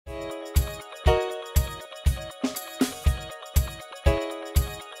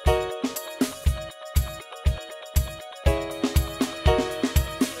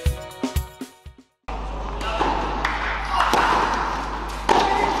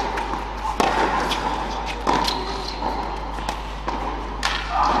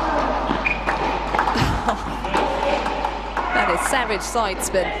savage side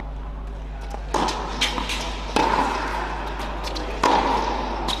spin.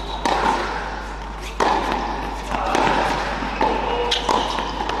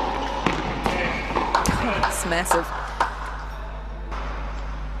 It's massive.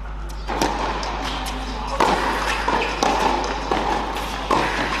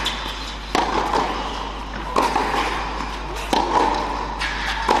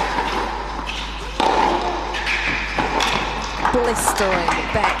 Blistering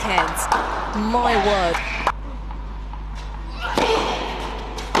backhands, my word.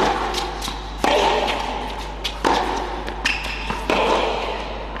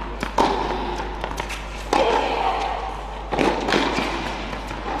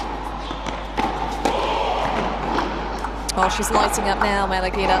 Oh, she's lighting up now,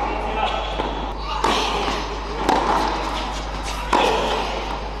 Malygina.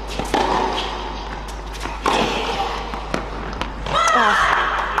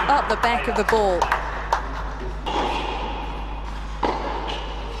 Oh, up the back of the ball.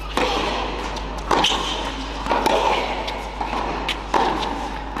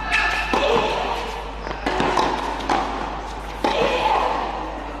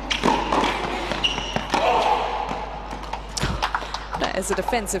 That is a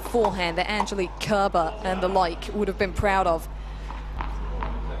defensive forehand that Angelique Kerber and the like would have been proud of.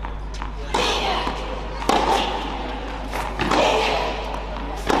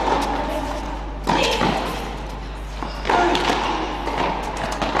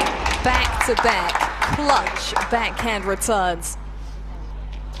 Back-to-back clutch backhand returns.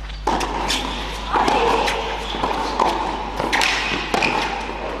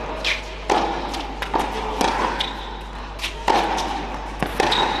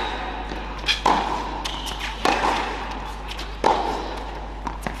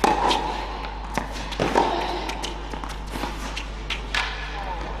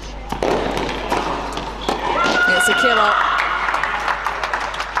 It's a killer.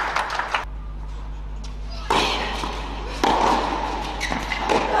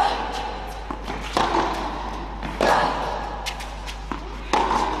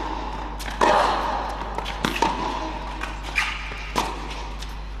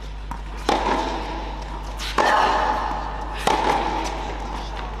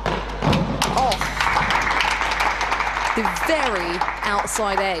 The very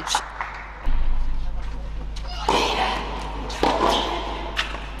outside edge.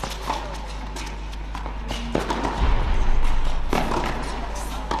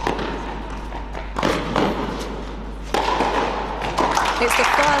 It's the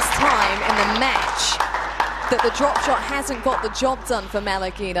first time in the match that the drop shot hasn't got the job done for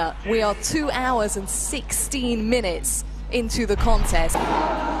Malygina. We are 2 hours and 16 minutes into the contest.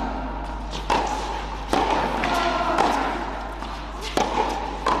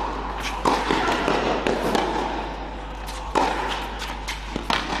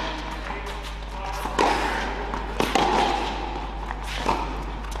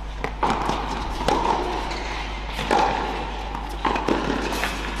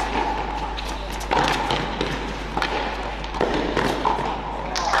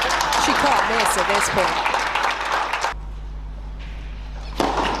 At this point.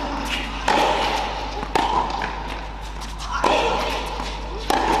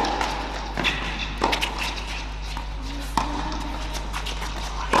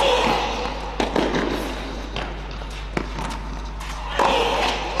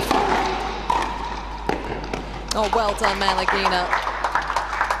 Oh, well done, Malygina.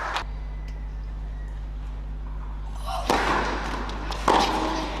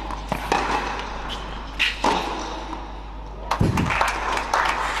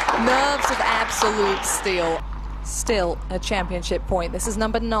 Nerves of absolute steel. Still a championship point. This is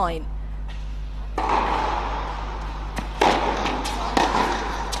number 9.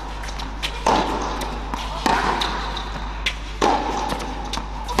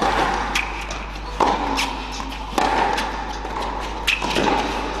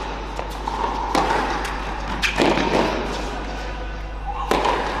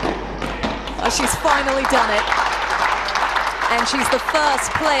 Oh, she's finally done it. And she's the first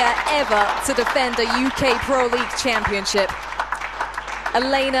player ever to defend a UK Pro League championship.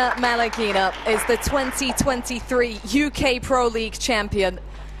 Elena Malygina is the 2023 UK Pro League champion.